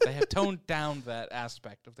down. They have toned down that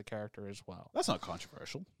aspect of the character as well. That's not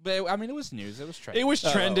controversial. But I mean, it was news. It was trending. It was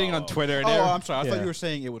trending on Twitter. And Oh, I'm sorry. I yeah. thought you were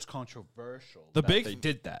saying it was controversial. The that big- they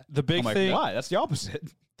did that. the big I'm like, thing- why? That's the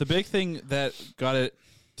opposite. The big thing that got it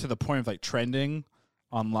to the point of like trending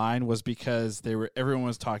online was because everyone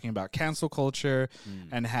was talking about cancel culture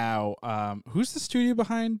and how who's the studio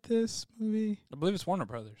behind this movie? I believe it's Warner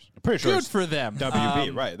Brothers. I'm pretty sure Good it's for them.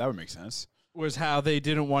 WB, right? That would make sense. Was how they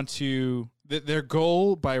didn't want to. Their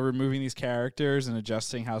goal by removing these characters and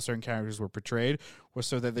adjusting how certain characters were portrayed was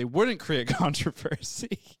so that they wouldn't create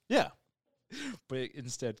controversy, Yeah. but it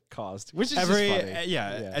instead caused, which is just funny.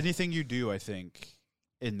 Anything you do, I think,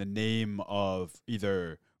 in the name of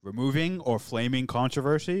either removing or flaming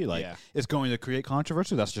controversy, it's going to create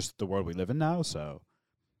controversy. That's just the world we live in now. So,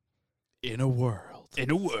 in a world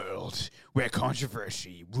where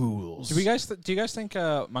controversy rules. Do you guys think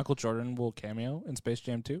Michael Jordan will cameo in Space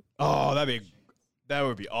Jam 2? Oh, that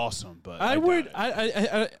would be awesome. But I would. doubt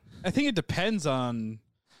it. I think it depends on.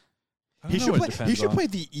 I He don't know should what it play. He depends should on. play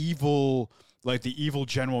the evil like the evil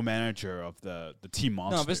general manager of the team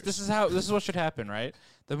monsters. No, this is what should happen, right?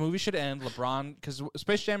 The movie should end. LeBron, because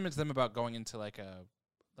Space Jam is them about going into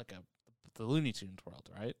the Looney Tunes world,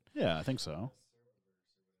 right? Yeah, I think so.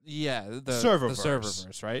 Yeah, the Serververse.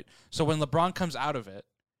 serververse, right? So when LeBron comes out of it,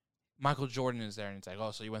 Michael Jordan is there, and he's like, "Oh,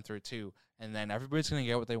 so you went through it too?" And then everybody's gonna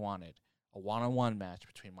get what they wanted: a one-on-one match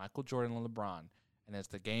between Michael Jordan and LeBron. And as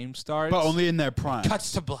the game starts, But only in their prime.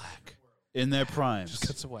 cuts to black, In their primes. just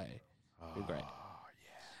cuts away. Be great.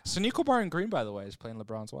 Sonequa Martin Green, by the way, is playing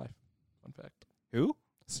LeBron's wife. Fun fact. Who?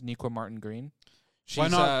 Sonequa Martin Green. She's, Why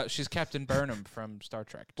not- she's Captain Burnham from Star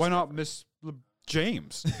Trek. Why not Miss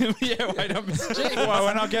James? Yeah, why not Miss James?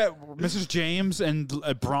 Why not get Mrs. James and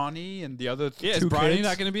Bronny and the other Yeah, is two Bronny kids?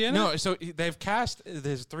 not going to be in it? No, so they've cast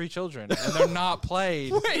his 3 children, and they're not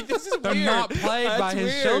played. Wait, this is They're weird. not played by That's his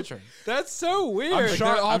weird. children. That's so weird. Like, they're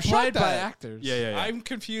all I'm played shocked by that- actors. Yeah. I'm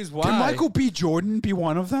confused why. Can Michael B. Jordan be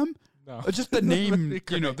one of them? No. Just the name, That'd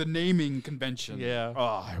be great. the naming convention. Yeah.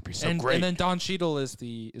 Oh, that would be so and, great. and then Don Cheadle is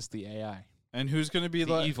the AI, And who's going to be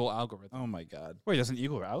the the evil algorithm. Oh my god. Wait, doesn't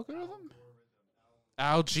Eagle algorithm?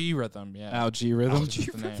 Algorithm, yeah. Algae rhythm. Is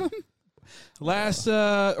the name. Last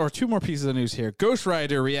or 2 more pieces of news here. Ghost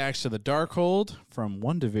Rider reacts to the Darkhold from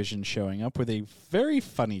One Division showing up with a very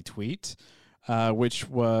funny tweet, which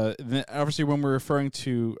was obviously when we're referring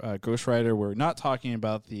to Ghost Rider, we're not talking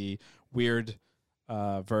about the weird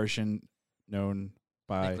version known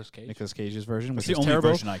by Nicolas Cage. Cage's version, That's which the is only terrible.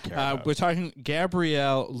 version I care about. We're talking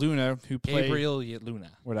Gabrielle Luna, who played. Gabriel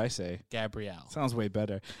Luna. What did I say? Gabrielle. Sounds way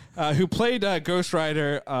better. Who played Ghost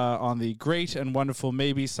Rider on the great and wonderful,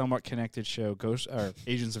 maybe somewhat connected show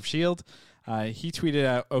Agents of S.H.I.E.L.D. He tweeted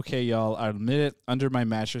out, "Okay, y'all, I admit it, under my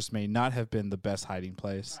mattress may not have been the best hiding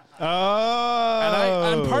place."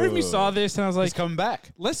 Oh. And part of me saw this and I was He's like, coming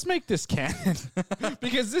back. let's make this canon.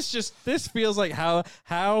 Because this feels like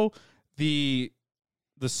how the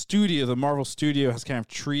studio, the Marvel studio, has kind of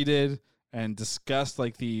treated and discussed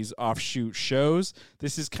like these offshoot shows.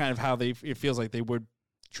 This is kind of how it feels like they would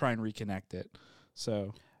try and reconnect it.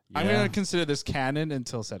 So I'm Yeah. going to consider this canon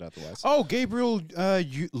until said otherwise. Oh, Gabriel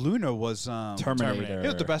Luna was Terminator. He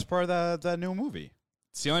was the best part of that new movie.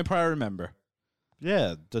 It's the only part I remember.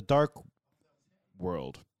 Yeah, the Dark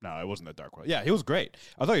World. No, it wasn't the Dark World. Yeah, he was great.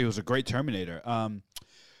 I thought he was a great Terminator.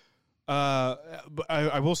 But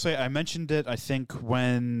I will say I mentioned it. I think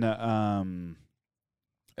when a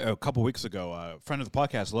couple weeks ago, a friend of the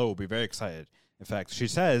podcast, Lo, will be very excited. In fact,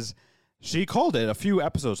 she called it a few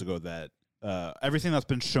episodes ago that everything that's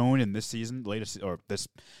been shown in this season,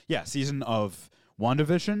 season of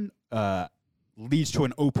WandaVision, leads to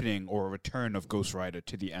an opening or a return of Ghost Rider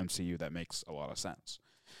to the MCU that makes a lot of sense.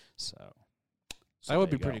 So That would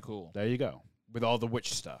there be you pretty go. cool. There you go. With all the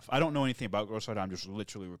witch stuff. I don't know anything about Ghost Rider. I'm just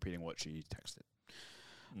literally repeating what she texted.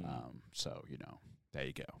 So, there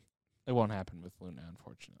you go. It won't happen with Luna,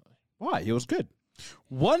 unfortunately. Why? He was good.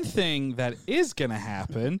 One thing that is going to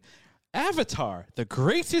happen, Avatar, the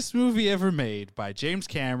greatest movie ever made by James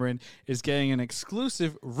Cameron, is getting an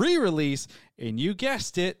exclusive re-release in, you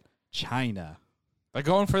guessed it, China. They're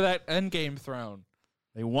going for that Endgame throne.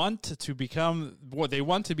 They want to become they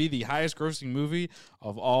want to be the highest grossing movie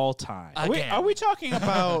of all time. Again. Are we talking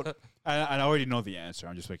about... I already know the answer.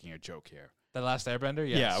 I'm just making a joke here. The Last Airbender?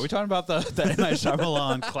 Yes. Yeah, are we talking about the M. Night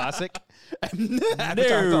Shyamalan classic?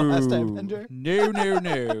 Avatar, No, The Last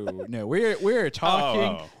Airbender? no. We're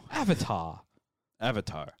talking Oh. Avatar.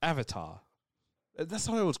 Avatar. That's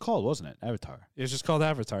what it was called, wasn't it? Avatar. It was just called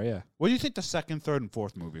Avatar, yeah. What do you think the second, third, and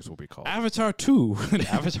fourth movies will be called? Avatar 2 and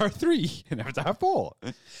Avatar 3. and Avatar 4.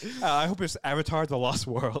 I hope it's Avatar The Lost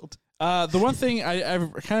World. The one thing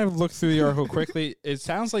I've kind of looked through the article quickly, it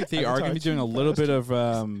sounds like they are going to be doing a little bit of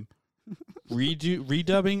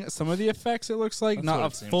redubbing some of the effects. It looks like That's not what a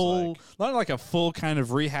it seems full, like. not like a full kind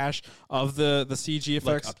of rehash of the CG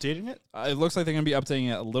Like effects. updating it? It looks like they're going to be updating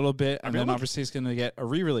it a little bit, and then really? obviously it's going to get a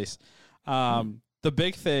re-release. The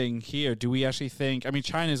big thing here, do we actually think? I mean,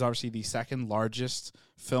 China is obviously the second largest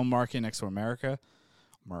film market next to America.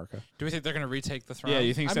 Do we think they're going to retake the throne? Yeah,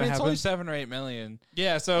 you think it's I mean, gonna it's only happen? 7 or 8 million.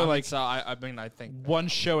 Yeah, so like so I mean, I think. one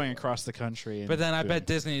showing across the country. And But then I boom. bet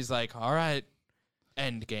Disney's like, all right,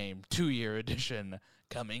 Endgame 2-year edition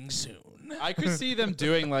coming soon. I could see them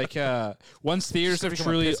doing like once theaters have Become a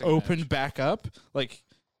truly pissing opened match. back up, like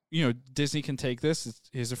Disney can take this.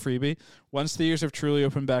 Here's a freebie. Once theaters have truly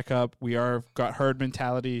opened back up, we are got herd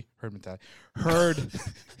mentality. Herd.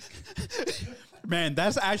 Man,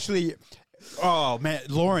 that's actually... Oh man,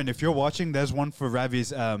 Lauren, if you're watching, there's one for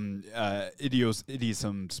Ravi's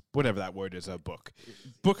idioms, whatever that word is, a book.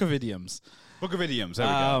 Book of Idioms. Book of Idioms. There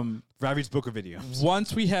we go. Ravi's Book of Idioms.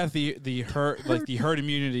 Once we have the herd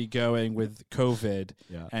immunity going with COVID,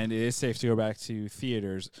 Yeah. and it is safe to go back to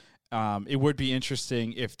theaters, it would be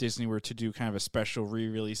interesting if Disney were to do kind of a special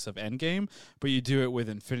re-release of Endgame, but you do it with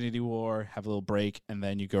Infinity War, have a little break, and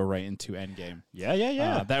then you go right into Endgame.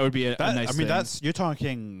 Yeah. That would be a nice I mean,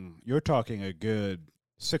 thing. you're talking a good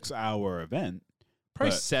 6-hour event.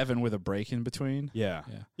 Probably but- 7 with a break in between. Yeah.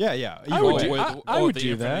 Yeah. Yeah. I Either would way. do- I would the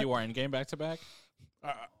do Infinity that. War Endgame back to back.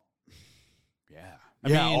 Yeah. I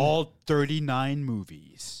Yeah, mean- all 39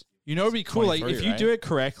 movies. You know, it'd be cool. Like, if 23, you right? do it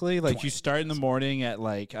correctly, like you start in the morning at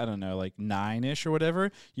like, I don't know, like 9-ish or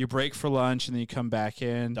whatever. You break for lunch and then you come back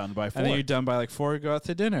in. Done by 4. And then you're done by like 4, go out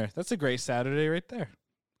to dinner. That's a great Saturday right there.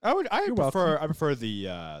 I You're prefer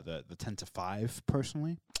the 10 to 5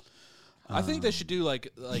 personally. I think they should do like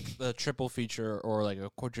the triple feature or like a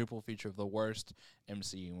quadruple feature of the worst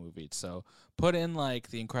MCU movies. So put in like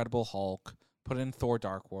the Incredible Hulk, put in Thor: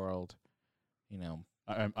 Dark World, you know,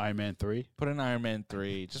 Iron Man 3. put in Iron Man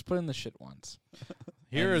 3. Just put in the shit ones.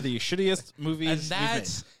 Here are the shittiest movies.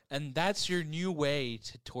 And that's your new way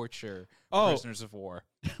to torture Oh. prisoners of war.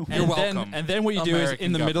 And You're welcome. And then what you do is American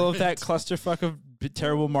in the middle of that government. clusterfuck of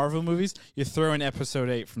terrible Marvel movies, you throw in Episode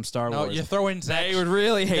 8 from Star No, Wars. you throw in Zack. They would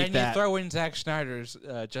really hate then that. you throw in Zack Snyder's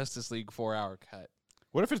Justice League 4-hour cut.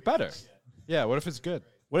 What if it's better? Yeah, what if it's good?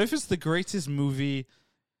 What if it's the greatest movie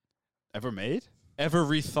Ever made? ever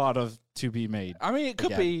rethought of to be made? I mean, it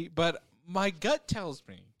could Yeah. be, but my gut tells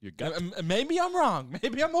me. Your gut? Maybe I'm wrong.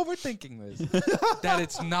 Maybe I'm overthinking this. that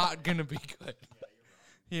it's not gonna be good.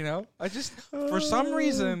 You know, I just for some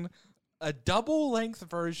reason a double length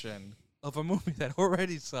version of a movie that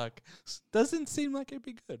already sucks doesn't seem like it'd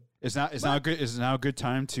be good. Is now a good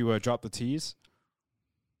time to drop the tease?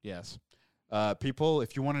 Yes. People,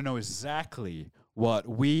 if you want to know exactly what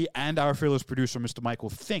we and our fearless producer, Mr. Michael,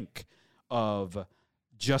 think of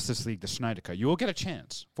Justice League, the Snyder Cut, you will get a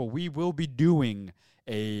chance, for we will be doing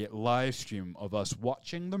a live stream of us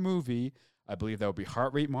watching the movie. I believe there will be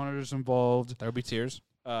heart rate monitors involved, There would be tears.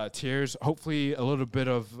 tears, hopefully a little bit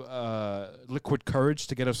of liquid courage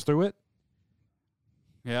to get us through it.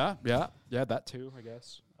 Yeah, that too, I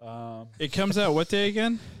guess. It comes out what day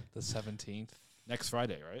again? The 17th. Next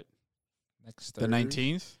Friday, right? Next The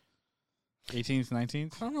 19th? 18th,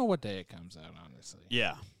 19th? I don't know what day it comes out, honestly.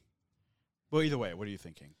 Yeah. Well, either way, what are you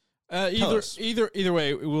thinking? Either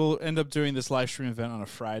way, we'll end up doing this live stream event on a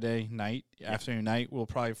Friday night, afternoon night. We'll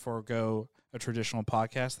probably forego a traditional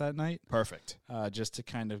podcast that night, Perfect. just to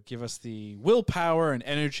kind of give us the willpower and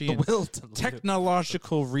energy and will to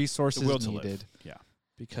technological resources The will to needed. live. Yeah.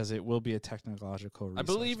 Because it will be a technological resource. I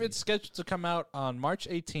believe it's scheduled to come out on March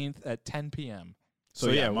 18th at 10 p.m. So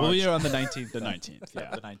yeah, we'll be March. on the 19th. The 19th.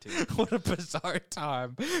 Yeah. The 19th. What a bizarre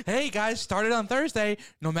time. Hey, guys, start it on Thursday.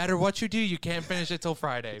 No matter what you do, you can't finish it till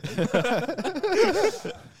Friday.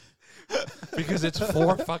 Because it's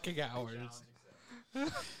 4 fucking hours.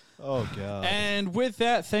 Oh, God. And with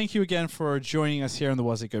that, thank you again for joining us here on the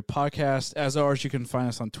Was It Good podcast. As always, you can find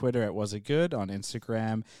us on Twitter at Was It Good, on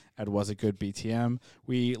Instagram at Was It Good BTM.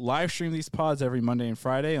 We live stream these pods every Monday and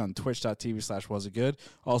Friday on twitch.tv/Was It Good.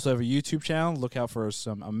 Also have a YouTube channel. Look out for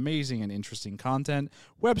some amazing and interesting content.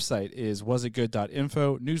 Website is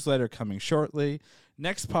wasitgood.info. Newsletter coming shortly.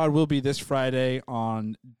 Next pod will be this Friday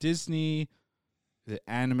on Disney, the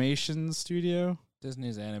Animation Studio. Disney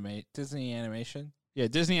Animation? Yeah,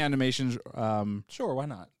 Disney Animations. Sure, why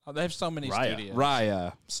not? Oh, they have so many Raya. studios.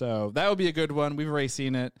 Raya. So that would be a good one. We've already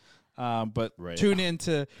seen it. But Raya. tune in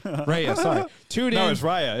to Raya. Sorry. Tune No, in. it's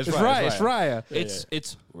Raya. It's It's Raya. Raya. It's Raya.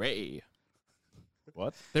 It's Ray.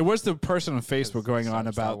 What? There was the person on Facebook going on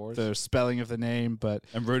Star about Wars. the spelling of the name, but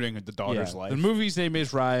I'm rooting the daughter's yeah, life. the movie's name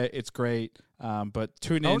is Raya. It's great. But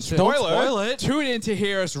tune in. Don't spoil it. Tune in to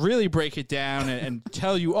hear us really break it down and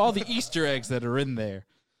tell you all the Easter eggs that are in there.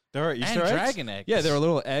 There are And Easter eggs? dragon eggs. Yeah, there are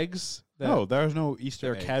little eggs. No, there's no There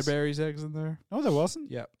Easter are eggs. Cadbury's eggs in there. No, there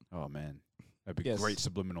wasn't? Yep. Oh, man. That'd be Yes. great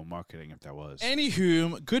subliminal marketing if there was.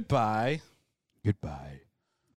 Anywho, goodbye. Goodbye.